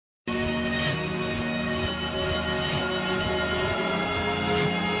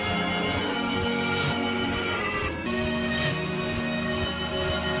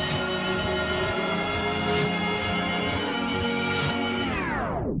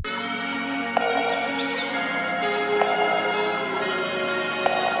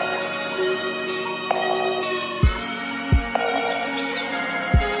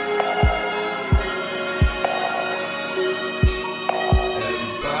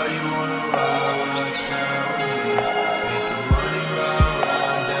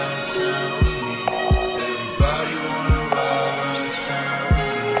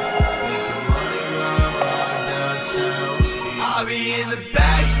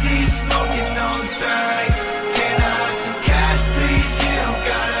backseat smoking on thrags. Can I have some cash, please? You don't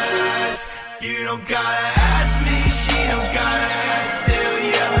gotta ask. You don't gotta ask me, she don't gotta ask. Still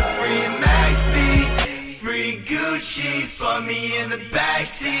yelling free Max B, free Gucci. Fuck me in the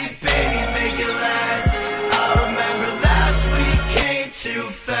backseat, baby, make it last. I remember last week came too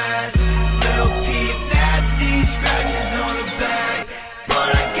fast. Lil' Peep nasty, scratches on the back. But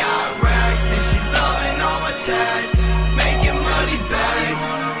I got racks and she loving all my tats. Making money back.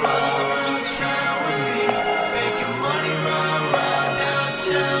 Wanna roll around town with me, making money roll around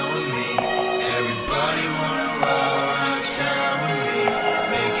downtown with me. Everybody wanna roll around town with me,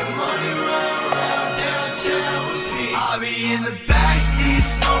 making money roll around downtown with me. I'll be in the backseat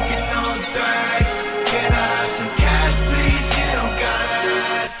smoking on thrags. Can I have some cash, please? You don't gotta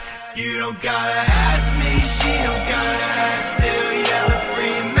ask. You don't gotta ask me, she don't gotta ask. Still yelling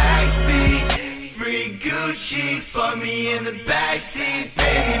free Max B, free Gucci. Fuck me in the backseat,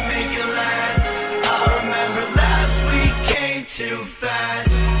 baby, make it last. I remember last week came too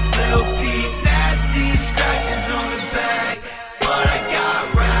fast. Lil' Peep nasty, scratches on the back. But I got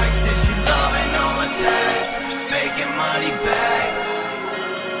racks and she loving all my tats. Making money back.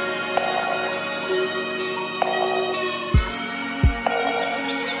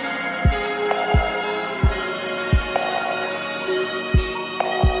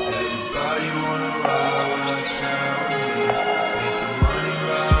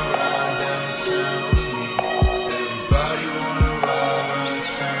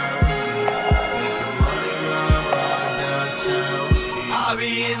 I'll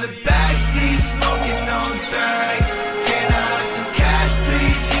be in the backseat smoking on thrags. Can I have some cash,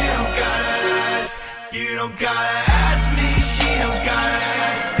 please? You don't gotta ask. You don't gotta ask me, she don't gotta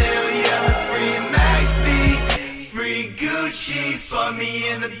ask. Still yelling free Max B, free Gucci. Fuck me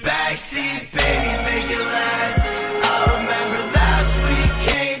in the backseat, baby, make it last. I remember last week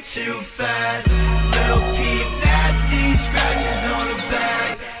came too fast. Lil' Peep nasty, scratches on the back.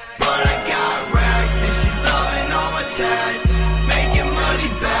 But I got racks and she loving all my tats. Making money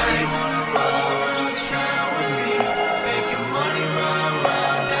back. Wanna roll around town with me, making money roll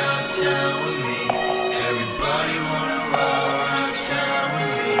around downtown with me. Everybody wanna roll around town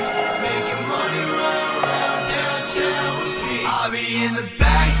with me, making money roll around downtown with me. I'll be in the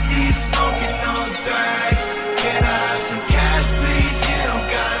backseat smoking on thrags. Can I have some cash, please? You don't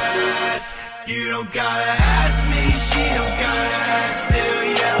gotta ask. You don't gotta ask me, she don't gotta ask. Still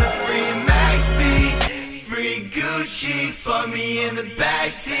yelling free Max B, free Gucci. Fuck me in the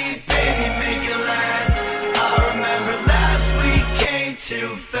backseat, baby, make it last. I remember last week came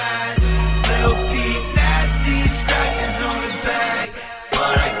too fast. Lil' Peep nasty, scratches on the back.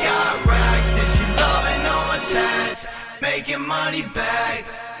 But I got racks and she loving all my tats. Making money back.